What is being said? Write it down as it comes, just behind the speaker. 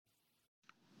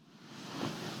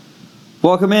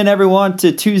Welcome in, everyone,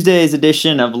 to Tuesday's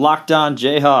edition of Locked On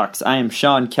Jayhawks. I am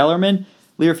Sean Kellerman,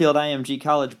 Learfield IMG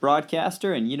College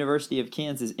broadcaster and University of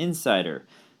Kansas insider.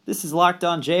 This is Locked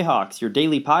On Jayhawks, your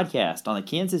daily podcast on the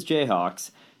Kansas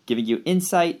Jayhawks, giving you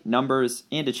insight, numbers,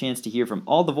 and a chance to hear from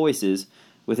all the voices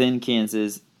within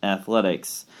Kansas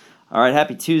athletics. All right,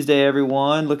 happy Tuesday,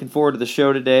 everyone. Looking forward to the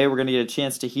show today. We're going to get a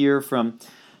chance to hear from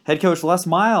head coach Les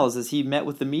Miles as he met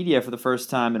with the media for the first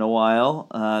time in a while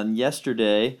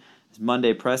yesterday. His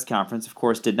Monday press conference, of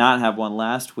course, did not have one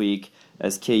last week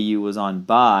as KU was on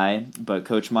bye, but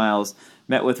Coach Miles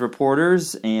met with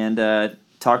reporters and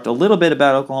talked a little bit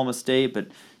about Oklahoma State, but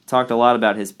talked a lot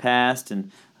about his past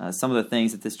and some of the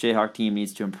things that this Jayhawk team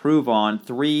needs to improve on.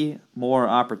 3 more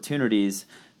opportunities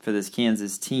for this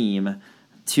Kansas team.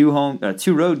 2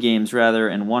 road games,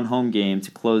 and 1 home game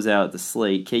to close out the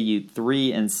slate. KU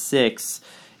 3-6.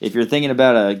 If you're thinking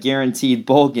about a guaranteed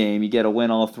bowl game, you got to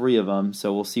win all 3 of them.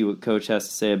 So we'll see what Coach has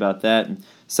to say about that and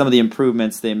some of the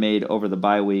improvements they made over the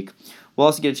bye week. We'll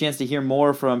also get a chance to hear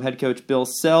more from head coach Bill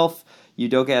Self,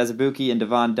 Udoka Azubuike, and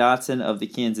Devon Dotson of the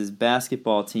Kansas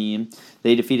basketball team.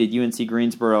 They defeated UNC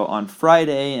Greensboro on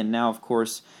Friday, and now, of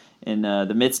course, in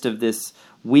the midst of this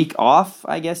week off,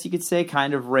 I guess you could say,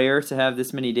 kind of rare to have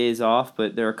this many days off,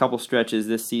 but there are a couple stretches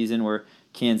this season where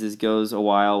Kansas goes a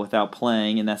while without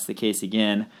playing, and that's the case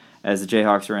again as the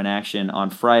Jayhawks are in action on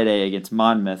Friday against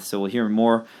Monmouth. So we'll hear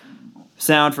more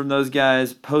sound from those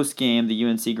guys post-game, the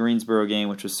UNC Greensboro game,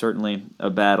 which was certainly a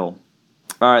battle.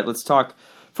 All right, let's talk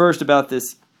first about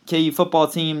this KU football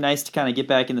team. Nice to kind of get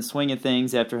back in the swing of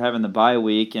things after having the bye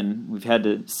week, and we've had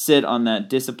to sit on that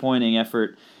disappointing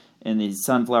effort in the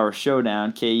Sunflower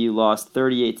Showdown. KU lost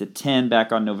 38-10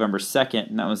 back on November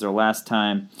 2nd, and that was their last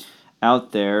time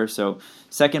out there. So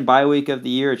second bye week of the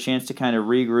year, a chance to kind of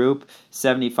regroup,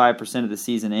 75% of the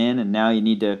season in, and now you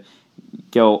need to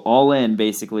go all in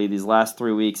basically these last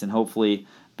 3 weeks and hopefully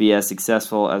be as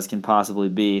successful as can possibly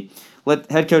be. Let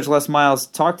head coach Les Miles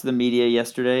talk to the media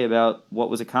yesterday about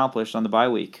what was accomplished on the bye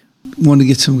week. Want to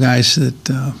get some guys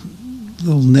that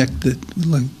little Nick that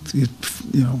like to get,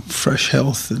 fresh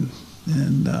health and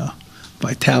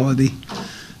vitality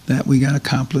that we got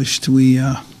accomplished.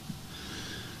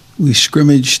 We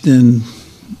scrimmaged and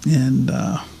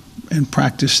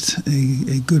practiced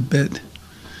a good bit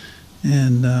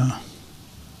and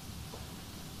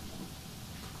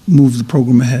moved the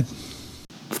program ahead.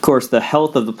 Of course, the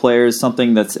health of the players is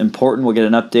something that's important. We'll get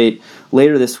an update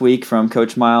later this week from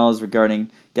Coach Miles regarding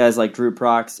guys like Drew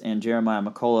Prox and Jeremiah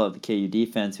McCullough of the KU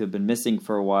defense who have been missing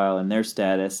for a while and their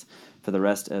status for the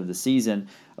rest of the season.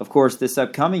 Of course, this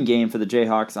upcoming game for the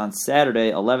Jayhawks on Saturday,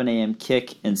 11 a.m.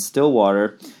 kick in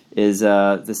Stillwater, is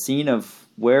the scene of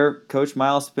where Coach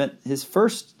Miles spent his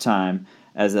first time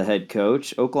as a head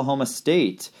coach, Oklahoma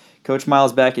State. Coach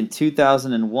Miles back in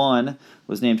 2001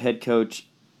 was named head coach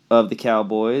of the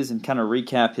Cowboys, and kind of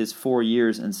recap his 4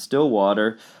 years in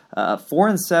Stillwater.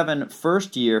 4-7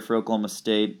 first year for Oklahoma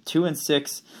State,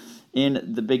 2-6 in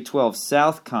the Big 12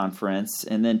 South Conference,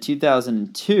 and then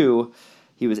 2002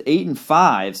 he was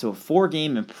 8-5, so a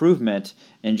 4-game improvement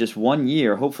in just 1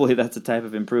 year. Hopefully that's the type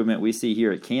of improvement we see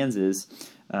here at Kansas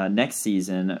next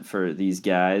season for these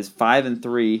guys.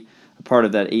 5-3, a part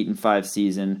of that 8-5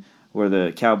 season were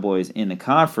the Cowboys in the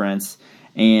conference.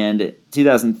 And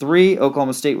 2003,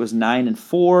 Oklahoma State was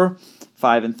 9-4,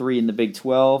 5-3 in the Big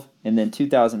 12. And then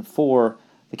 2004,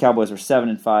 the Cowboys were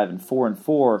 7-5 and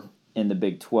 4-4 in the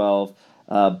Big 12.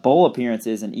 Bowl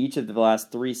appearances in each of the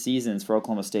last 3 seasons for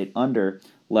Oklahoma State under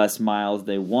Les Miles.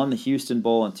 They won the Houston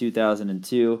Bowl in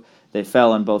 2002. They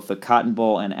fell in both the Cotton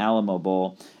Bowl and Alamo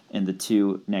Bowl in the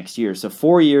 2 next year. So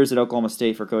 4 years at Oklahoma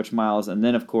State for Coach Miles, and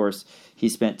then, of course, he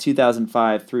spent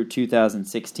 2005 through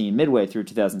 2016, midway through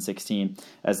 2016,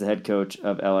 as the head coach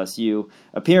of LSU,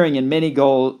 appearing in many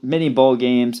bowl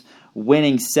games,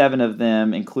 winning 7 of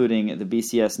them, including the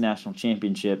BCS National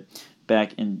Championship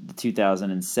back in the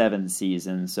 2007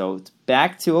 season. So it's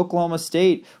back to Oklahoma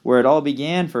State, where it all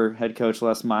began for head coach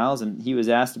Les Miles, and he was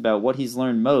asked about what he's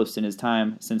learned most in his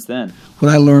time since then.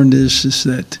 What I learned is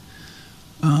that,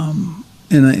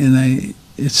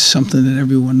 it's something that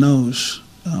everyone knows,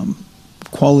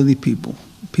 quality people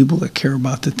that care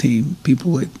about the team,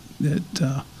 people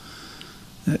that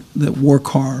work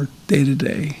hard day to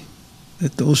day,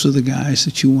 that those are the guys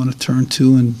that you want to turn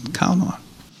to and count on.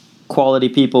 Quality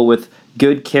people with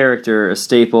good character, a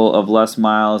staple of Les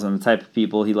Miles and the type of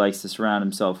people he likes to surround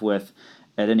himself with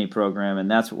at any program, and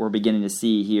that's what we're beginning to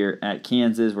see here at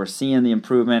Kansas. We're seeing the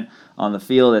improvement on the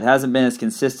field. It hasn't been as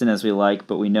consistent as we like,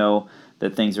 but we know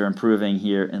that things are improving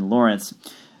here in Lawrence.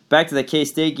 back to the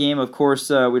K-State game, of course,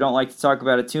 we don't like to talk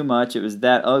about it too much. It was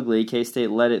that ugly. K-State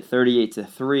led it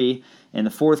 38-3 in the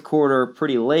fourth quarter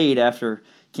pretty late after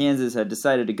Kansas had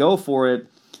decided to go for it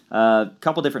a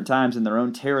couple different times in their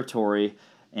own territory,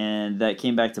 and that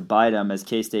came back to bite them as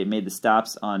K-State made the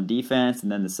stops on defense and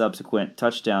then the subsequent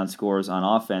touchdown scores on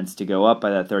offense to go up by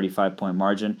that 35-point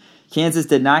margin. Kansas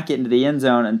did not get into the end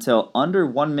zone until under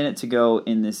 1 minute to go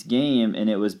in this game, and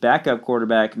it was backup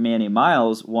quarterback Manny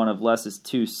Miles, one of Les's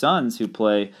two sons who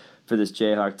play for this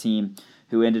Jayhawk team,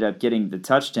 who ended up getting the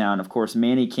touchdown. Of course,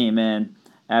 Manny came in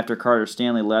after Carter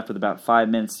Stanley left with about 5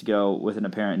 minutes to go with an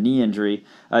apparent knee injury.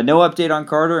 No update on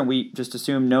Carter, and we just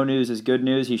assume no news is good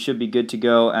news. He should be good to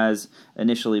go as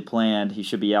initially planned. He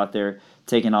should be out there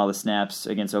taking all the snaps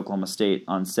against Oklahoma State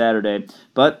on Saturday.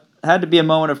 But had to be a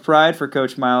moment of pride for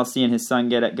Coach Miles seeing his son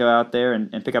go out there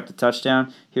and pick up the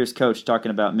touchdown. Here's Coach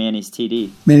talking about Manny's TD.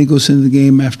 Manny goes into the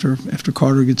game after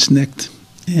Carter gets nicked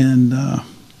and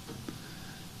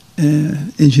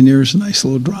engineers a nice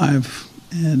little drive,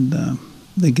 and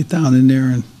they get down in there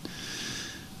and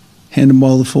hand the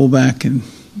ball to the fullback, and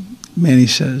Manny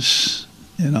says,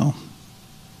 that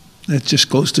just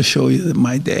goes to show you that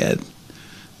my dad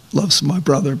loves my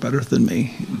brother better than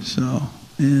me. So,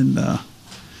 and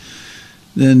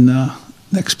then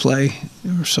next play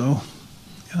or so,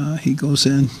 he goes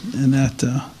in, and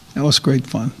that was great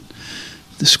fun.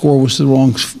 The score was the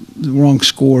wrong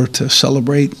score to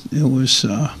celebrate. It was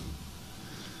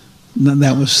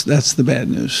that's the bad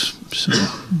news. So,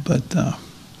 but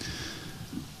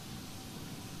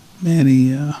Manny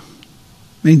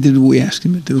did what we asked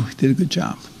him to do. He did a good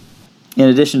job. In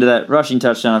addition to that rushing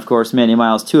touchdown, of course, Manny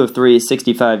Miles 2 of 3,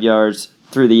 65 yards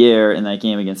through the air in that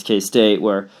game against K-State,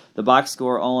 where the box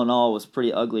score all in all was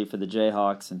pretty ugly for the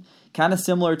Jayhawks, and kind of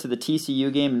similar to the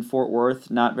TCU game in Fort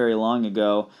Worth not very long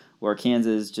ago, where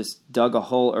Kansas just dug a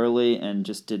hole early and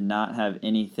just did not have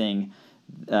any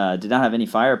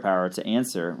firepower to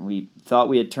answer. We thought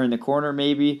we had turned the corner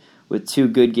maybe with 2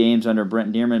 good games under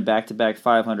Brent Dearman, back-to-back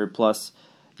 500-plus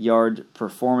yard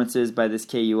performances by this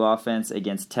KU offense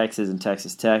against Texas and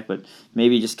Texas Tech, but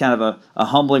maybe just kind of a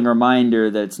humbling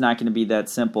reminder that it's not going to be that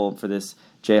simple for this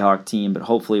Jayhawk team, but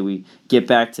hopefully we get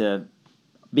back to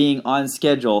being on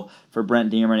schedule for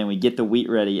Brent Dearman and we get the wheat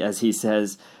ready, as he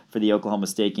says, for the Oklahoma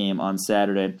State game on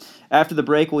Saturday. After the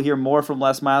break, we'll hear more from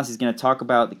Les Miles. He's going to talk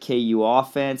about the KU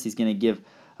offense. He's going to give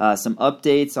some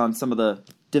updates on some of the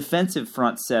defensive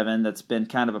front seven that's been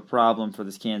kind of a problem for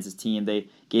this Kansas team. They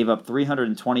gave up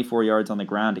 324 yards on the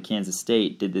ground to Kansas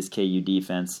State, did this KU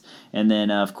defense. And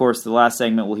then, of course, the last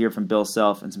segment, we'll hear from Bill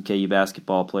Self and some KU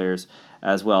basketball players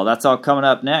as well. That's all coming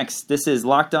up next. This is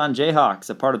Locked On Jayhawks,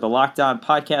 a part of the Locked On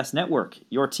Podcast Network,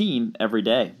 your team every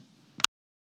day.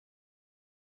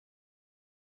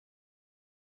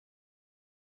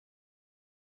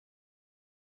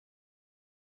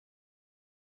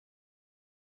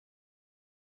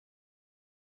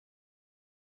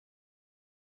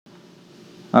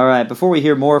 All right, before we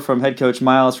hear more from head coach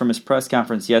Miles from his press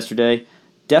conference yesterday,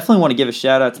 definitely want to give a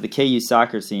shout-out to the KU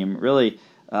soccer team. Really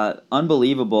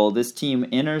unbelievable. This team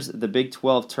enters the Big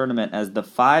 12 tournament as the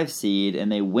 5 seed, and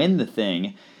they win the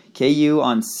thing. KU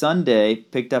on Sunday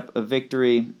picked up a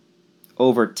victory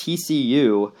over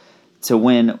TCU to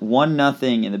win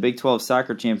 1-0 in the Big 12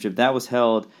 Soccer Championship. That was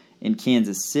held in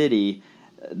Kansas City.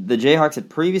 The Jayhawks had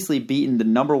previously beaten the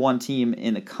number 1 team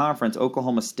in the conference,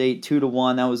 Oklahoma State,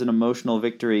 2-1. That was an emotional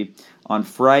victory on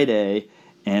Friday.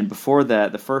 And before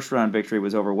that, the first round victory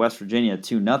was over West Virginia,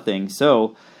 2-0.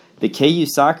 So the KU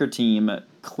soccer team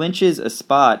clinches a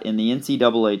spot in the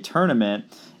NCAA tournament,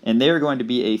 and they are going to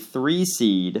be a 3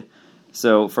 seed.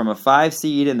 So from a 5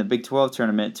 seed in the Big 12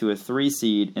 tournament to a 3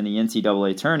 seed in the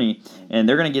NCAA tourney, and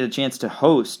they're going to get a chance to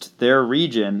host their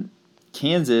region.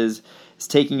 Kansas is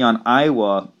taking on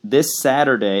Iowa this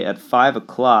Saturday at 5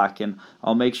 o'clock, and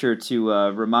I'll make sure to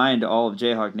remind all of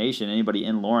Jayhawk Nation, anybody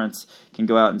in Lawrence can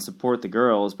go out and support the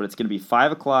girls, but it's going to be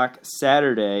 5 o'clock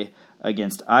Saturday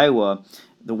against Iowa.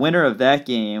 The winner of that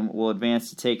game will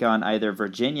advance to take on either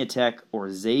Virginia Tech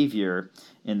or Xavier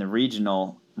in the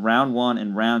regional round 1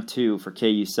 and round 2 for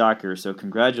KU soccer. So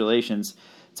congratulations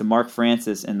to Mark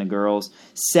Francis and the girls.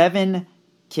 7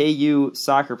 KU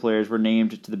soccer players were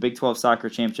named to the Big 12 Soccer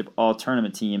Championship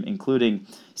All-Tournament team, including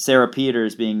Sarah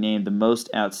Peters being named the most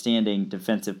outstanding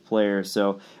defensive player.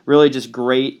 So really just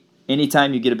great.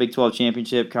 Anytime you get a Big 12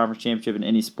 championship, conference championship in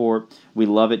any sport, we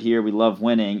love it here. We love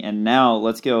winning. And now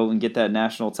let's go and get that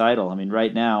national title. I mean,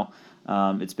 right now,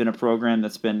 it's been a program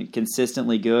that's been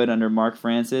consistently good under Mark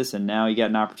Francis, and now you got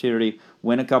an opportunity to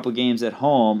win a couple games at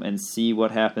home and see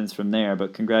what happens from there.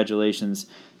 But congratulations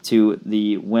to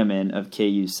the women of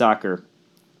KU soccer.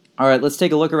 All right, let's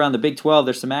take a look around the Big 12.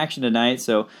 There's some action tonight,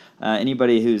 so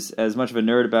anybody who's as much of a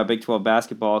nerd about Big 12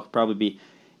 basketball could probably be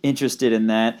interested in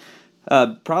that.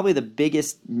 Probably the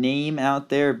biggest name out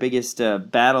there, biggest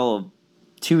battle of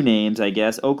two names, I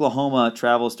guess. Oklahoma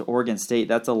travels to Oregon State.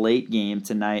 That's a late game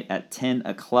tonight at 10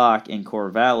 o'clock in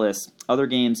Corvallis. Other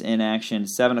games in action,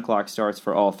 7 o'clock starts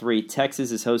for all three.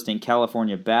 Texas is hosting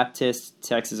California Baptist.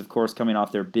 Texas, of course, coming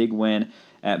off their big win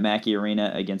at Mackey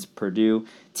Arena against Purdue.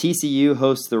 TCU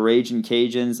hosts the Ragin'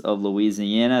 Cajuns of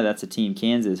Louisiana. That's a team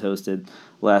Kansas hosted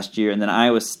last year. And then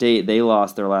Iowa State, they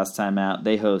lost their last time out.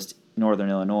 They host Northern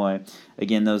Illinois.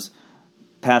 Again, those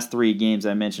past three games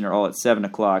I mentioned are all at 7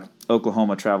 o'clock.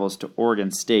 Oklahoma travels to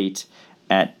Oregon State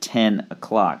at 10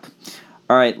 o'clock.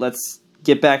 All right, let's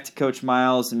get back to Coach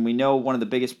Miles. And we know one of the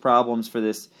biggest problems for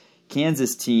this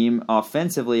Kansas team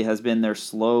offensively has been their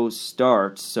slow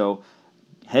start. So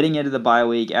heading into the bye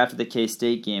week after the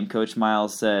K-State game, Coach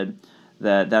Miles said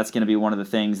that that's going to be one of the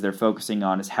things they're focusing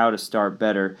on is how to start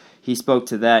better. He spoke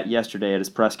to that yesterday at his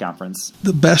press conference.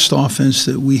 The best offense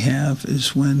that we have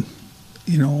is when,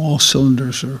 all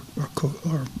cylinders are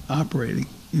operating.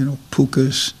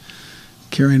 Puka's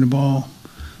carrying the ball.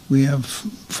 We have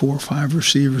 4 or 5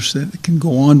 receivers that can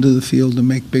go onto the field and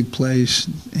make big plays,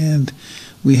 and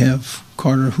we have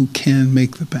Carter who can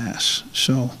make the pass.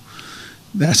 So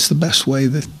that's the best way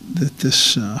that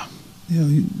this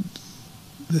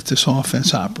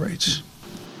offense operates.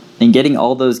 And getting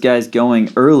all those guys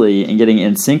going early and getting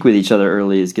in sync with each other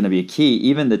early is going to be a key.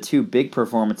 Even the two big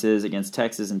performances against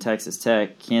Texas and Texas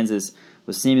Tech, Kansas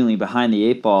was seemingly behind the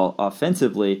 8 ball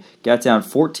offensively, got down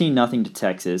 14-0 to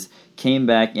Texas, came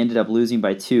back, ended up losing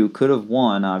by 2, could have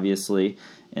won, obviously.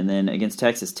 And then against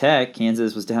Texas Tech,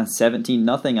 Kansas was down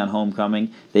 17-0 on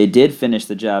homecoming. They did finish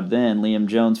the job then. Liam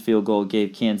Jones' field goal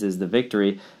gave Kansas the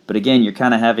victory. But again, you're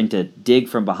kind of having to dig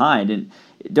from behind. And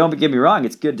don't get me wrong,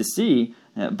 it's good to see.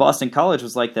 Boston College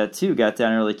was like that too, got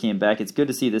down early, came back. It's good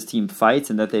to see this team fights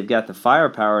and that they've got the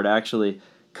firepower to actually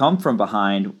come from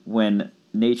behind when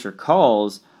nature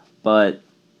calls, but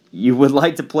you would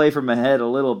like to play from ahead a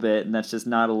little bit, and that's just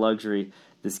not a luxury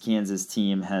this Kansas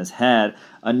team has had.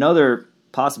 Another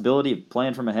possibility of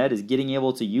playing from ahead is getting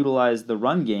able to utilize the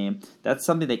run game. That's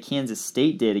something that Kansas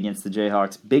State did against the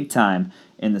Jayhawks big time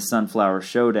in the Sunflower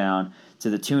Showdown, to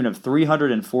the tune of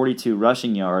 342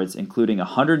 rushing yards, including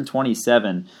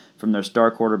 127 from their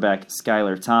star quarterback,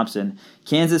 Skylar Thompson.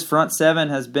 Kansas front seven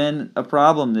has been a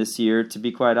problem this year, to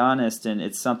be quite honest, and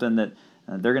it's something that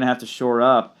they're going to have to shore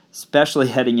up, especially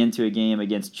heading into a game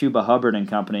against Chuba Hubbard and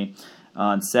company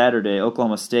on Saturday.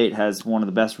 Oklahoma State has one of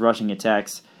the best rushing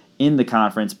attacks in the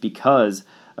conference because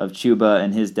of Chuba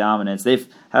and his dominance. They've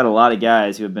had a lot of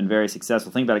guys who have been very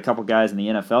successful. Think about a couple guys in the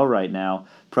NFL right now,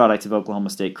 products of Oklahoma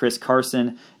State, Chris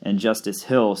Carson and Justice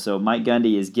Hill. So Mike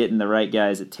Gundy is getting the right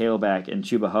guys at tailback, and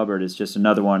Chuba Hubbard is just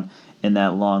another one in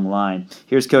that long line.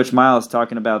 Here's Coach Miles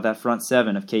talking about that front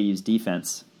seven of KU's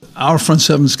defense. Our front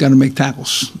seven's got to make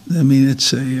tackles. I mean,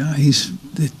 he's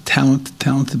a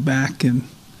talented back, and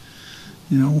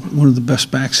one of the best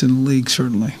backs in the league,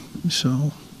 certainly.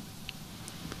 So,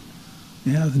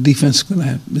 yeah, the defense is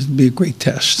going to be a great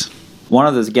test. One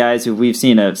of those guys who we've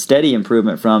seen a steady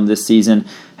improvement from this season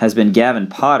has been Gavin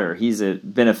Potter. He's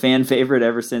been a fan favorite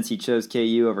ever since he chose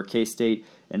KU over K-State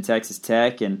and Texas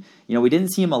Tech. And, we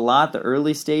didn't see him a lot the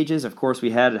early stages. Of course,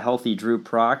 we had a healthy Drew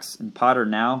Prox, and Potter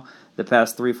now, the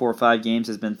past 3, 4, 5 games,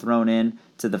 has been thrown in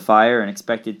to the fire and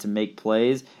expected to make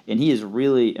plays, and he has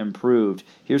really improved.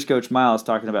 Here's Coach Miles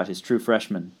talking about his true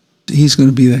freshman. He's going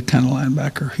to be that kind of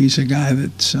linebacker. He's a guy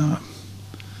that's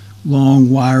long,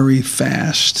 wiry,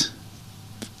 fast,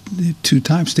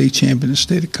 2-time state champion in the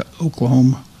state of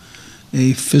Oklahoma,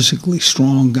 a physically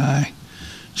strong guy.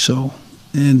 So,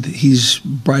 and he's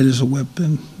bright as a whip,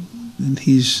 and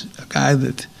he's a guy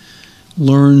that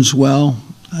learns well.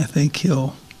 I think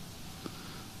he'll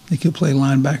play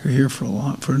linebacker here for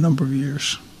a number of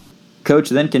years. Coach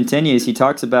then continues. He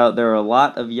talks about there are a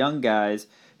lot of young guys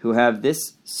who have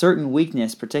this certain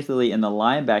weakness, particularly in the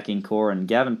linebacking core, and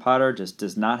Gavin Potter just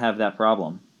does not have that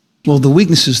problem. Well, the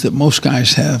weaknesses that most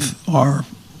guys have are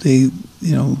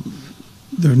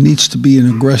there needs to be an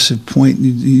aggressive point.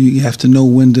 You have to know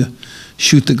when to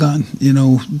shoot the gun,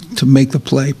 to make the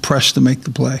play, press to make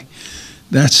the play.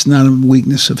 That's not a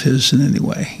weakness of his in any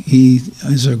way. He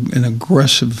is an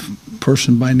aggressive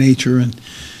person by nature, and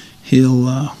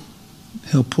he'll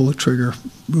pull a trigger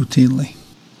routinely.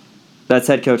 That's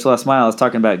head coach Les Miles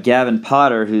talking about Gavin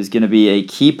Potter, who's going to be a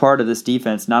key part of this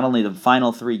defense, not only the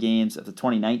final 3 games of the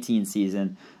 2019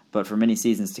 season, but for many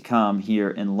seasons to come here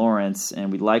in Lawrence. And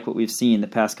we like what we've seen the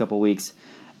past couple weeks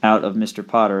out of Mr.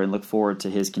 Potter and look forward to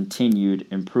his continued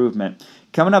improvement.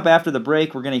 Coming up after the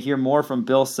break, we're going to hear more from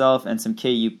Bill Self and some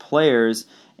KU players.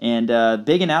 And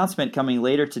big announcement coming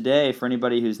later today for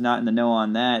anybody who's not in the know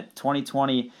on that.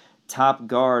 2020 top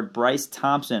guard Bryce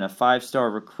Thompson, a 5-star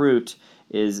recruit,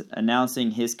 is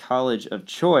announcing his college of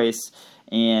choice.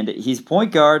 And he's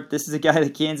point guard. This is a guy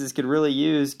that Kansas could really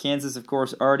use. Kansas, of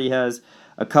course, already has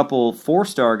a couple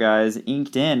 4-star guys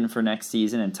inked in for next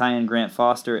season, and Tyon Grant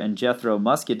Foster and Jethro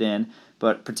Muscadin.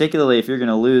 But particularly if you're going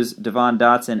to lose Devon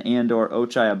Dotson and or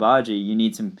Ochai Agbaji, you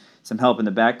need some help in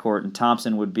the backcourt, and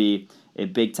Thompson would be a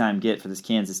big-time get for this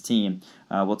Kansas team.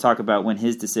 We'll talk about when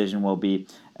his decision will be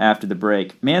after the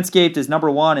break. Manscaped is number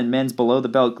 1 in men's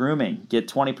below-the-belt grooming. Get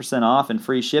 20% off and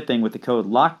free shipping with the code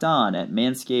LOCKEDON at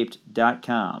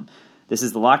manscaped.com. This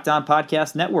is the Locked On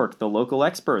Podcast Network, the local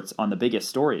experts on the biggest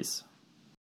stories.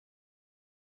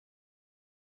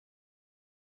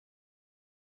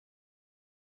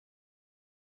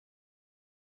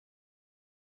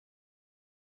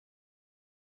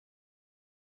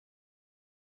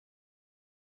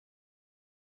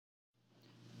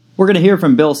 We're going to hear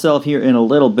from Bill Self here in a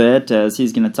little bit as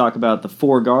he's going to talk about the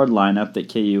 4-guard lineup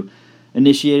that KU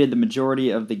initiated the majority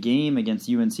of the game against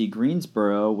UNC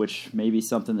Greensboro, which may be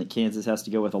something that Kansas has to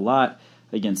go with a lot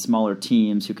against smaller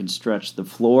teams who can stretch the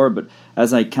floor. But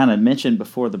as I kind of mentioned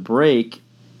before the break,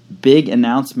 big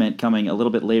announcement coming a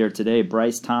little bit later today.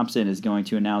 Bryce Thompson is going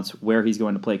to announce where he's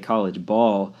going to play college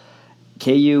ball.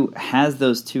 KU has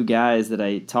those 2 guys that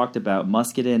I talked about,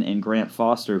 Muscadin and Grant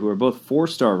Foster, who are both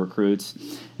 4-star recruits.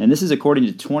 And this is according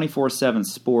to 24/7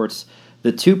 Sports.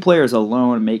 The 2 players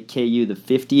alone make KU the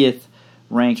 50th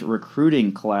ranked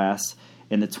recruiting class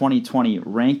in the 2020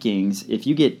 rankings. If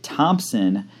you get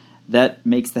Thompson, that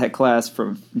makes that class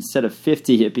from, instead of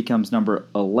 50, it becomes number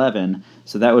 11.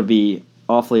 So that would be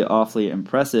awfully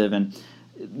impressive. And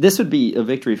this would be a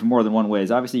victory for more than one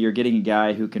ways. Obviously, you're getting a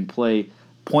guy who can play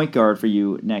point guard for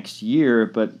you next year,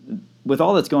 but with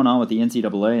all that's going on with the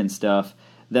NCAA and stuff,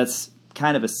 that's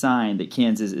kind of a sign that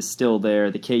Kansas is still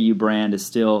there. The KU brand is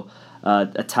still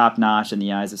a top notch in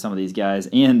the eyes of some of these guys,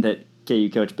 and that KU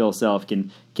coach Bill Self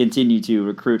can continue to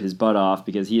recruit his butt off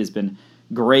because he has been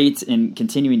great in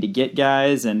continuing to get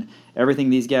guys, and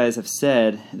everything these guys have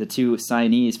said, the 2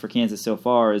 signees for Kansas so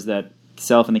far, is that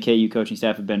Self and the KU coaching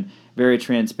staff have been very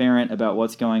transparent about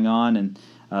what's going on, and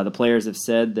the players have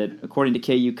said that, according to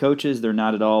KU coaches, they're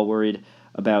not at all worried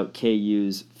about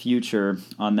KU's future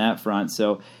on that front.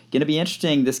 So, going to be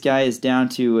interesting. This guy is down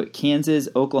to Kansas,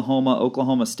 Oklahoma,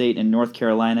 Oklahoma State, and North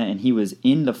Carolina, and he was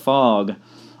in the Fog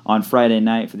on Friday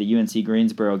night for the UNC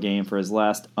Greensboro game for his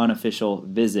last unofficial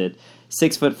visit.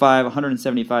 6'5",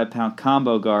 175-pound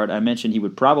combo guard. I mentioned he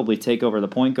would probably take over the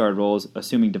point guard roles,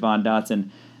 assuming Devon Dotson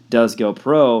does go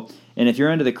pro. And if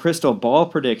you're into the crystal ball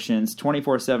predictions,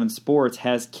 24/7 Sports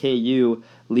has KU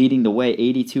leading the way.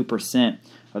 82%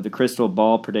 of the crystal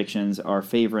ball predictions are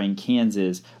favoring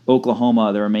Kansas.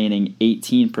 Oklahoma, the remaining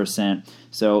 18%.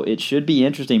 So it should be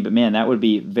interesting, but man, that would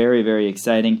be very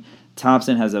exciting.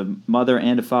 Thompson has a mother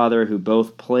and a father who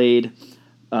both played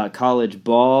college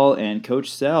ball, and Coach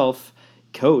Self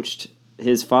coached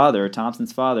his father,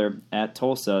 Thompson's father, at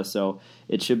Tulsa. So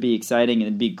it should be exciting, and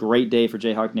it'd be a great day for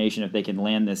Jayhawk Nation if they can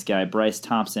land this guy, Bryce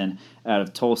Thompson, out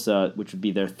of Tulsa, which would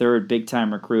be their 3rd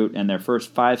big-time recruit and their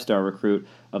first 5-star recruit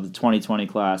of the 2020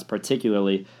 class,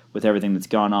 particularly with everything that's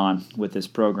gone on with this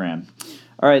program.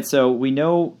 All right, so we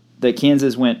know that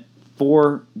Kansas went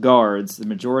 4 guards the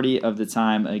majority of the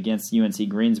time against UNC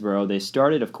Greensboro. They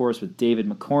started, of course, with David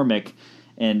McCormick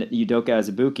and Udoka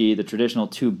Azubuike, the traditional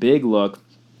 2-big look,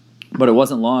 but it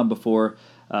wasn't long before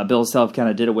Bill Self kind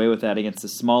of did away with that against a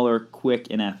smaller, quick,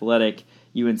 and athletic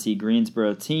UNC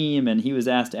Greensboro team, and he was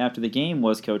asked after the game,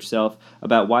 was Coach Self,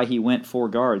 about why he went 4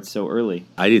 guards so early.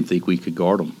 I didn't think we could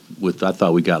guard them. I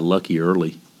thought we got lucky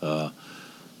early,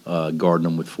 guarding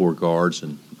them with 4 guards,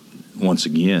 and once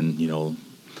again,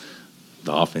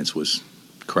 the offense was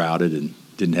crowded and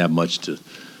didn't have much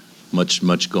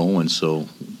going, so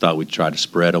thought we'd try to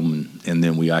spread them, and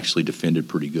then we actually defended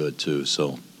pretty good too.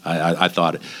 So I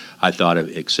thought,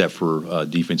 except for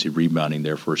defensive rebounding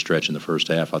there for a stretch in the first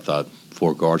half, I thought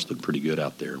 4 guards looked pretty good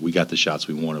out there. We got the shots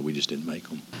we wanted, we just didn't make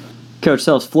them. Coach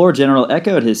Self's floor general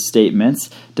echoed his statements.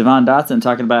 Devon Dotson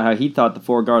talking about how he thought the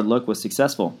 4-guard look was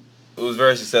successful. It was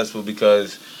very successful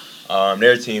because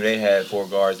their team, they had 4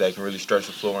 guards that can really stretch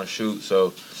the floor and shoot.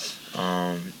 So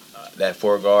that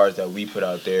 4 guards that we put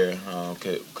out there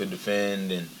could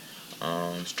defend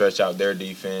and stretch out their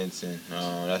defense, and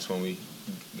that's when we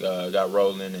got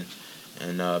rolling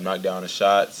and knocked down the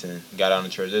shots and got out in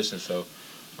transition. So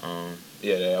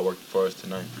that worked for us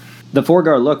tonight. The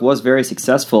four-guard look was very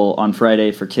successful on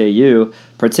Friday for KU,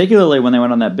 particularly when they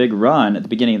went on that big run at the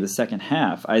beginning of the second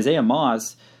half. Isaiah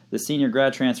Moss, the senior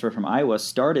grad transfer from Iowa,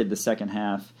 started the second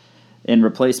half in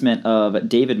replacement of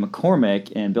David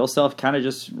McCormick, and Bill Self kind of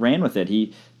just ran with it.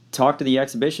 He talked to the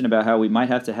exhibition about how we might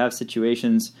have to have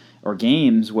situations or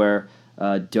games where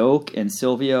Doak and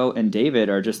Silvio and David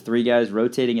are just three guys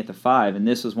rotating at the five, and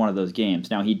this was one of those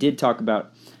games. Now, he did talk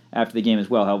about after the game as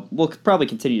well how we'll probably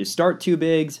continue to start two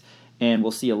bigs, and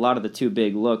we'll see a lot of the two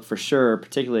big look for sure,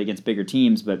 particularly against bigger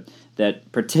teams, but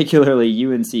that particularly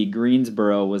UNC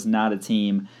Greensboro was not a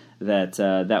team that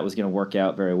was going to work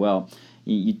out very well.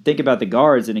 You think about the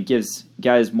guards, and it gives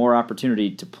guys more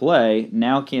opportunity to play.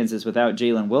 Now Kansas, without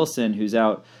Jalen Wilson, who's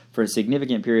out for a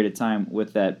significant period of time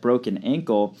with that broken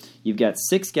ankle, you've got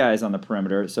six guys on the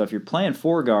perimeter. So if you're playing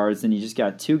four guards, then you just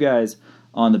got two guys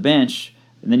on the bench,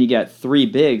 and then you got three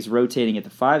bigs rotating at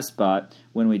the five spot.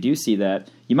 When we do see that,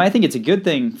 you might think it's a good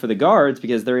thing for the guards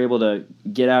because they're able to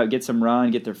get out, get some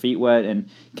run, get their feet wet, and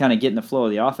kind of get in the flow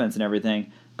of the offense and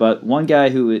everything. But one guy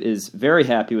who is very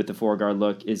happy with the four-guard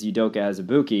look is Udoka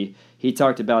Azubuike. He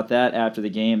talked about that after the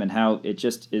game and how it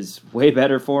just is way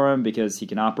better for him because he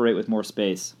can operate with more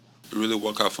space. It really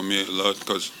worked out for me a lot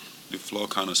because the floor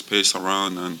kind of spaced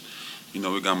around, and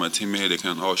we got my teammate, they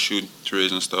can all shoot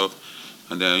threes and stuff,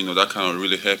 and then that kind of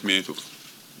really helped me to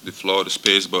the floor, the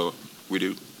space. But with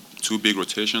the two big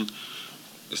rotation,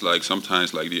 it's like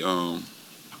sometimes like the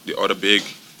other big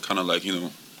kind of like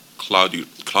cloud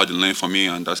the lane for me,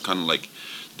 and that's kind of like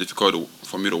difficult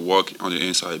for me to walk on the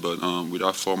inside. But with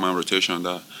that 4-man rotation,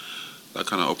 that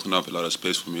kind of opened up a lot of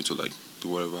space for me to like do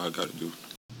whatever I got to do.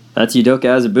 That's Udoka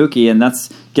Azubuike, and that's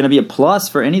going to be a plus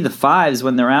for any of the fives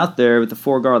when they're out there with the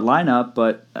four-guard lineup.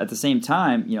 But at the same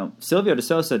time, Silvio De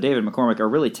Sousa, David McCormick are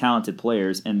really talented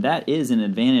players, and that is an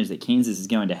advantage that Kansas is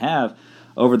going to have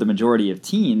over the majority of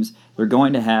teams. They're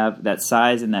going to have that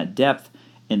size and that depth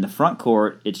in the front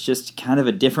court. It's just kind of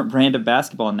a different brand of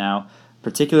basketball now,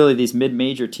 particularly these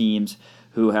mid-major teams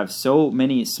who have so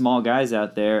many small guys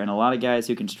out there and a lot of guys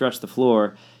who can stretch the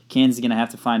floor. Kansas is going to have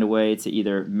to find a way to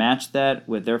either match that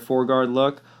with their four-guard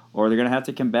look, or they're going to have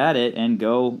to combat it and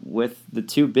go with the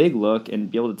two big look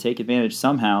and be able to take advantage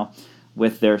somehow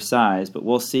with their size. But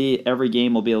we'll see. Every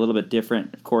game will be a little bit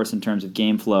different, of course, in terms of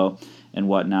game flow and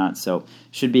whatnot. So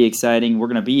should be exciting. We're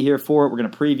going to be here for it. We're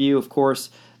going to preview, of course,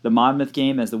 the Monmouth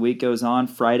game as the week goes on.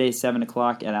 Friday, 7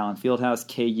 o'clock at Allen Fieldhouse,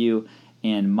 KU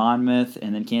and Monmouth.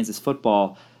 And then Kansas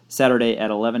football Saturday at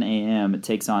 11 a.m. It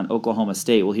takes on Oklahoma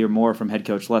State. We'll hear more from head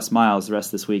coach Les Miles the rest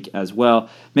of this week as well.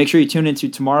 Make sure you tune into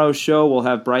tomorrow's show. We'll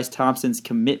have Bryce Thompson's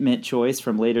commitment choice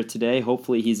from later today.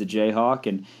 Hopefully he's a Jayhawk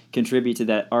and contribute to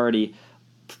that already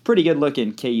pretty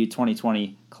good-looking KU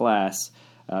 2020 class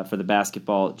for the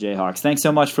basketball Jayhawks. Thanks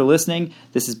so much for listening.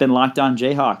 This has been Locked On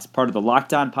Jayhawks, part of the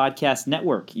Locked On Podcast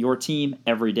Network, your team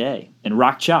every day. And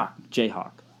rock chalk,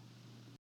 Jayhawk.